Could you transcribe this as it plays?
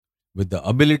With the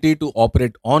ability to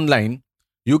operate online,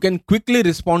 you can quickly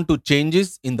respond to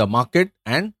changes in the market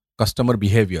and customer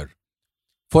behavior.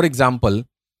 For example,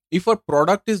 if a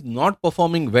product is not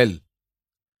performing well,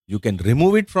 you can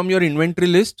remove it from your inventory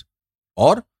list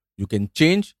or you can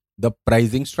change the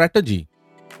pricing strategy.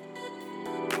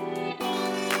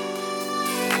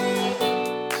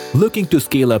 Looking to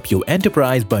scale up your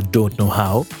enterprise but don't know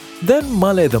how? Then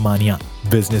Malay Damania,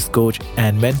 business coach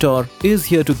and mentor, is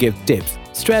here to give tips,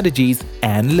 strategies,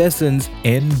 and lessons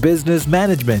in business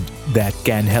management that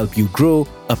can help you grow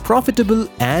a profitable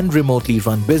and remotely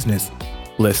run business.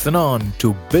 Listen on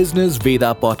to Business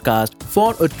Veda podcast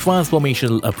for a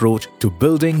transformational approach to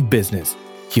building business.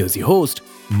 Here's your host,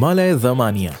 Malay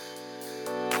Damania.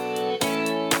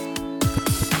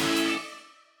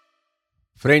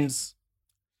 Friends,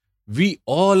 we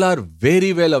all are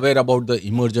very well aware about the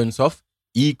emergence of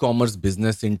e-commerce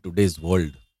business in today's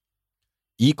world.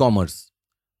 E-commerce,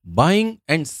 buying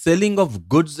and selling of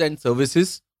goods and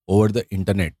services over the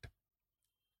internet.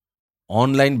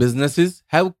 Online businesses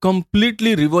have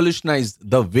completely revolutionized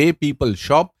the way people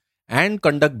shop and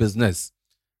conduct business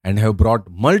and have brought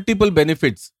multiple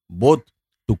benefits both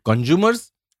to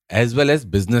consumers as well as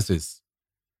businesses.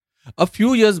 A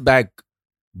few years back,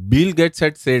 Bill Gates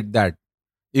had said that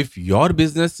if your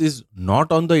business is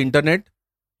not on the internet,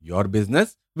 your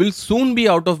business will soon be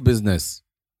out of business.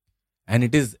 And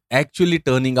it is actually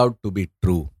turning out to be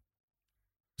true.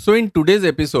 So, in today's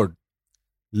episode,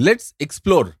 let's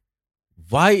explore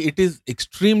why it is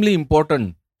extremely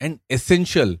important and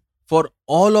essential for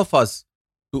all of us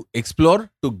to explore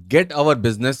to get our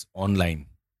business online.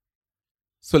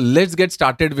 So, let's get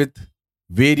started with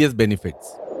various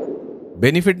benefits.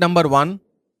 Benefit number one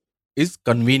is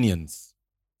convenience.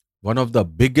 One of the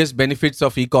biggest benefits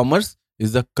of e commerce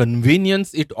is the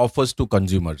convenience it offers to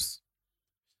consumers.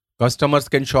 Customers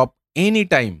can shop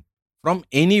anytime from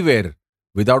anywhere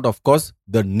without, of course,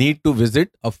 the need to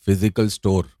visit a physical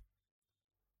store.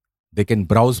 They can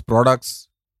browse products,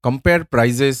 compare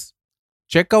prices,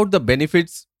 check out the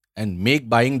benefits, and make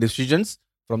buying decisions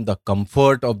from the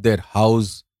comfort of their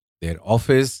house, their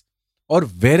office, or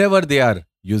wherever they are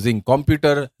using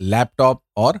computer, laptop,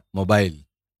 or mobile.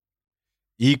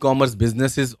 E commerce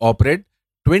businesses operate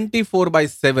 24 by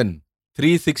 7,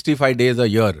 365 days a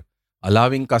year,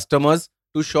 allowing customers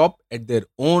to shop at their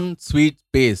own sweet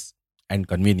pace and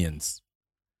convenience.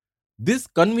 This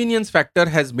convenience factor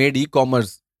has made e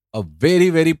commerce a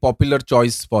very popular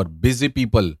choice for busy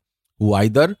people who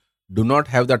either do not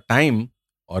have the time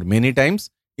or many times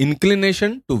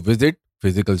inclination to visit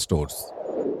physical stores.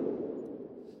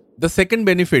 The second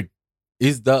benefit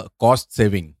is the cost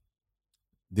saving.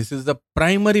 This is the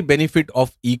primary benefit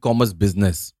of e commerce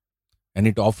business and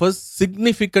it offers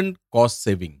significant cost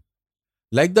saving.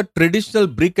 Like the traditional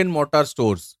brick and mortar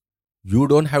stores, you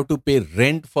don't have to pay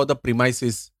rent for the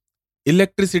premises,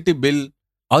 electricity bill,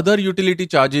 other utility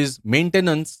charges,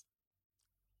 maintenance.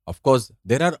 Of course,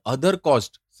 there are other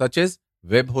costs such as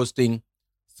web hosting,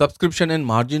 subscription and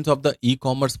margins of the e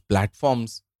commerce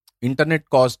platforms, internet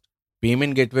cost,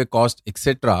 payment gateway cost,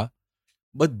 etc.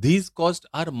 But these costs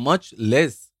are much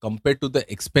less compared to the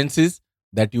expenses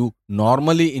that you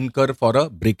normally incur for a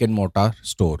brick and mortar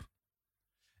store.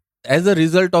 As a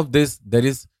result of this, there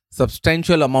is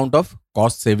substantial amount of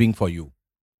cost saving for you.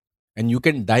 And you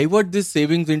can divert these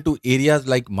savings into areas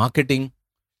like marketing,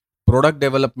 product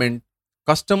development,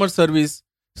 customer service,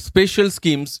 special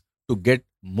schemes to get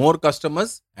more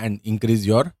customers and increase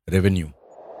your revenue.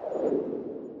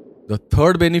 The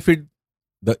third benefit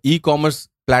the e commerce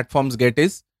platforms get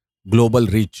is global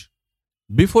reach.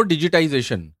 Before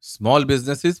digitization, small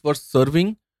businesses were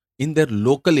serving in their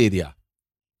local area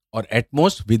or at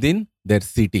most within their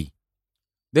city.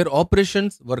 Their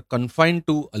operations were confined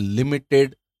to a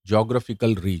limited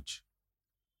geographical reach.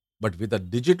 But with a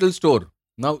digital store,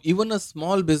 now even a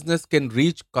small business can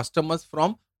reach customers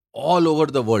from all over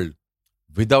the world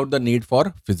without the need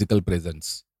for physical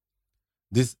presence.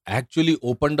 This actually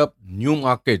opened up new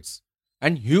markets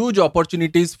and huge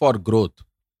opportunities for growth.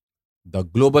 The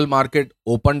global market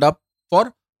opened up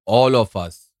for all of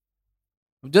us.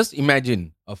 Just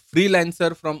imagine a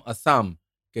freelancer from Assam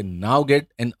can now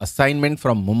get an assignment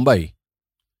from Mumbai,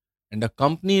 and a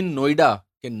company in Noida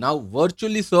can now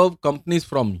virtually serve companies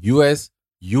from US,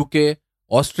 UK,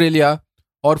 Australia,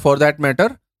 or for that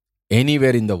matter,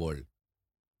 anywhere in the world.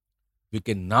 We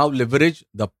can now leverage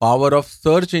the power of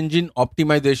search engine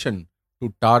optimization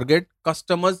to target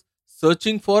customers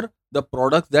searching for the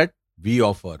products that we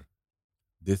offer.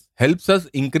 This helps us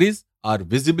increase our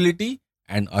visibility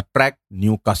and attract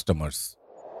new customers.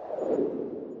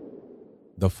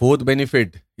 The fourth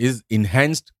benefit is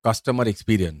enhanced customer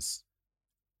experience.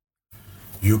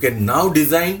 You can now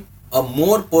design a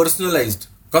more personalized,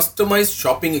 customized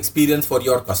shopping experience for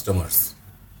your customers.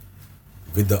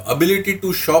 With the ability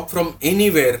to shop from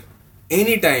anywhere,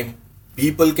 anytime,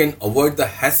 people can avoid the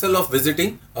hassle of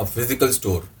visiting a physical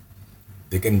store.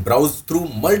 They can browse through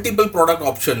multiple product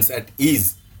options at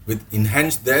ease with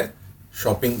enhanced their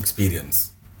shopping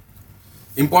experience.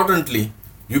 Importantly,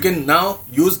 you can now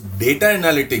use data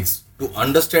analytics to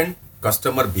understand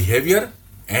customer behavior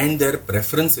and their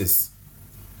preferences.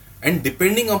 And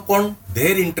depending upon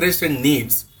their interests and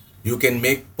needs, you can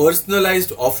make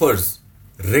personalized offers,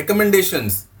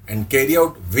 recommendations, and carry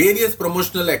out various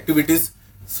promotional activities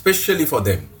specially for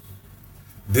them.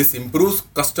 This improves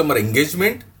customer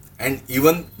engagement and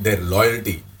even their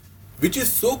loyalty, which is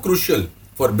so crucial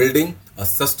for building a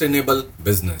sustainable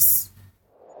business.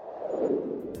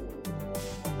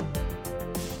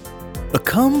 A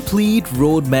complete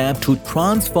roadmap to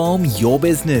transform your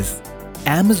business.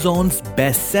 Amazon's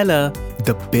bestseller,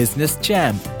 The Business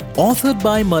Champ, authored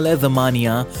by Malay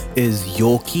Zamania, is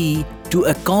your key to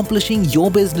accomplishing your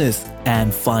business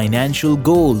and financial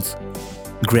goals.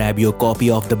 Grab your copy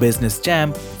of The Business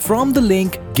Champ from the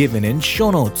link given in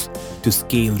show notes to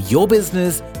scale your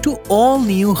business to all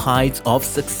new heights of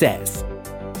success.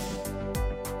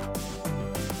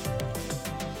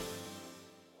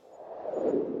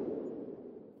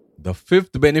 The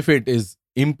fifth benefit is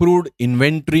improved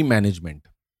inventory management.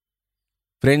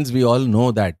 Friends, we all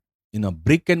know that in a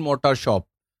brick and mortar shop,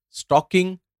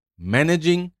 stocking,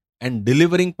 managing, and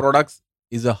delivering products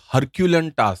is a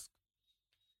Herculean task.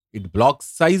 It blocks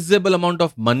sizable amount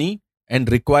of money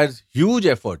and requires huge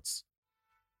efforts.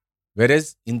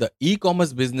 Whereas in the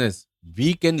e-commerce business,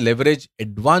 we can leverage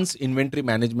advanced inventory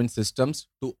management systems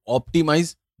to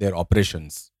optimize their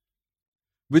operations.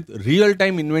 With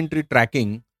real-time inventory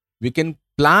tracking, we can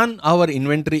plan our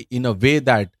inventory in a way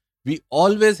that we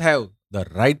always have the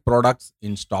right products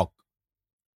in stock.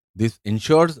 This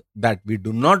ensures that we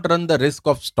do not run the risk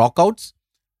of stockouts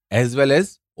as well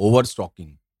as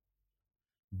overstocking.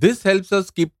 This helps us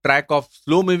keep track of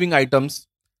slow moving items,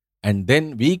 and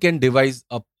then we can devise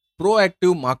a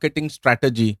proactive marketing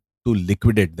strategy to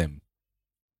liquidate them.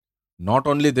 Not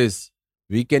only this,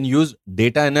 we can use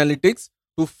data analytics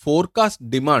to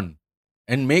forecast demand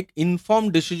and make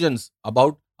informed decisions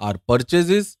about our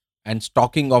purchases and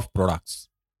stocking of products.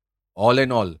 All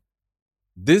in all,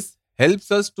 this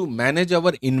helps us to manage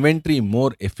our inventory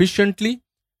more efficiently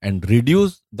and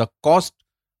reduce the cost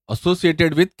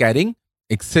associated with carrying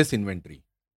excess inventory.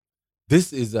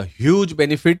 This is a huge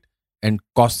benefit and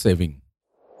cost saving.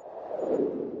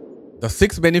 The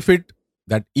sixth benefit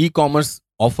that e-commerce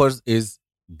offers is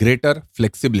greater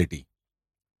flexibility.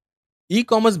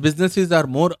 E-commerce businesses are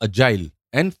more agile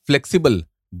and flexible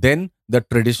than the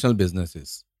traditional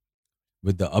businesses.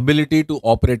 With the ability to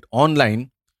operate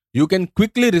online, you can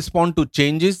quickly respond to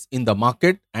changes in the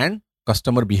market and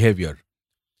customer behavior.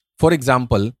 For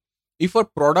example, if a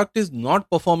product is not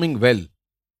performing well,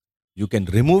 you can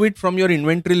remove it from your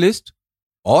inventory list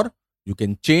or you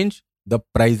can change the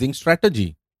pricing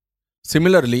strategy.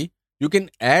 Similarly, you can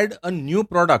add a new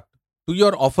product to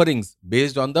your offerings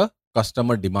based on the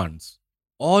customer demands.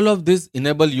 All of this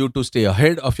enable you to stay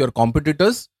ahead of your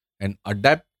competitors and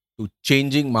adapt to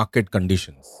changing market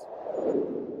conditions.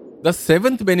 The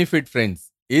seventh benefit,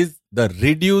 friends, is the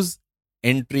reduced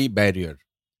entry barrier.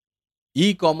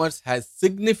 E-commerce has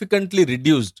significantly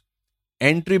reduced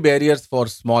entry barriers for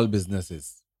small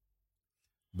businesses.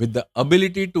 With the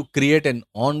ability to create an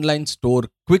online store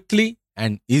quickly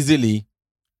and easily,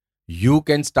 you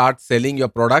can start selling your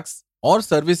products or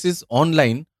services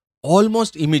online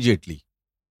almost immediately.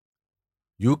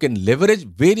 You can leverage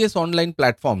various online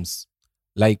platforms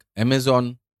like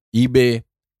Amazon, eBay,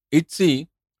 Etsy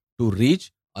to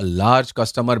reach a large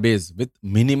customer base with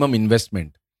minimum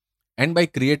investment and by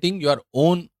creating your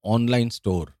own online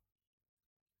store.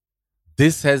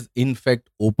 This has in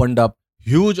fact opened up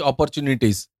huge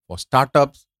opportunities for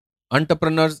startups,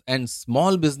 entrepreneurs, and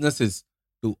small businesses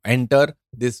to enter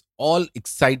this all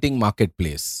exciting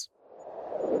marketplace.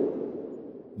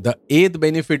 The eighth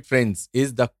benefit, friends,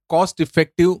 is the cost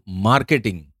effective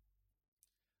marketing.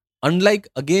 Unlike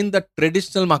again the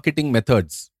traditional marketing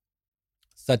methods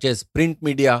such as print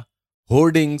media,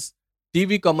 hoardings,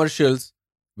 TV commercials,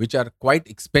 which are quite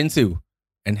expensive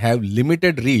and have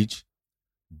limited reach,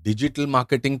 digital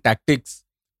marketing tactics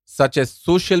such as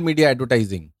social media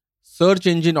advertising, search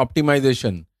engine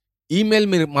optimization,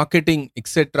 email marketing,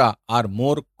 etc., are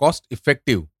more cost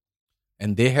effective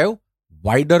and they have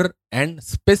wider and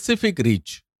specific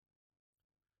reach.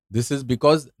 This is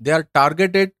because they are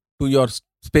targeted to your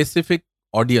specific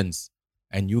audience,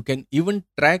 and you can even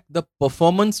track the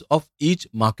performance of each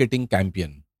marketing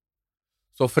campaign.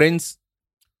 So, friends,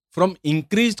 from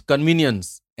increased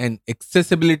convenience and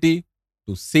accessibility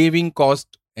to saving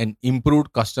cost and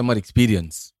improved customer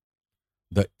experience,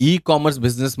 the e commerce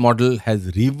business model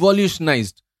has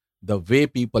revolutionized the way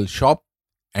people shop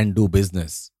and do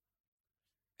business.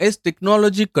 As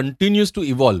technology continues to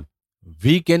evolve,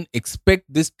 we can expect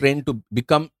this trend to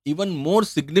become even more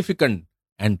significant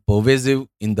and pervasive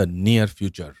in the near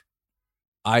future.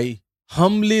 I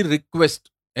humbly request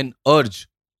and urge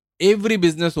every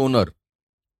business owner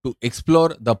to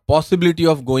explore the possibility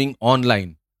of going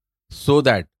online so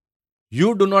that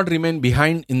you do not remain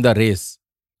behind in the race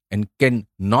and can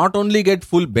not only get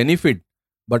full benefit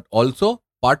but also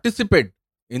participate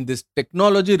in this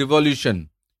technology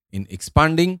revolution in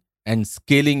expanding and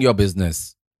scaling your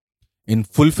business, in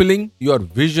fulfilling your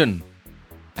vision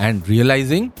and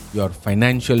realizing your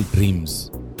financial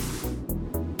dreams.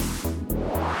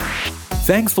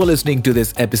 Thanks for listening to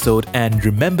this episode, and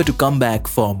remember to come back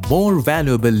for more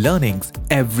valuable learnings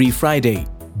every Friday.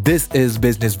 This is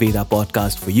Business Veda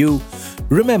podcast for you.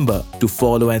 Remember to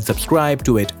follow and subscribe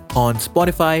to it on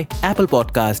Spotify, Apple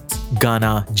Podcasts,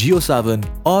 Ghana, JioSaavn,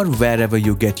 or wherever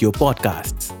you get your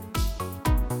podcasts.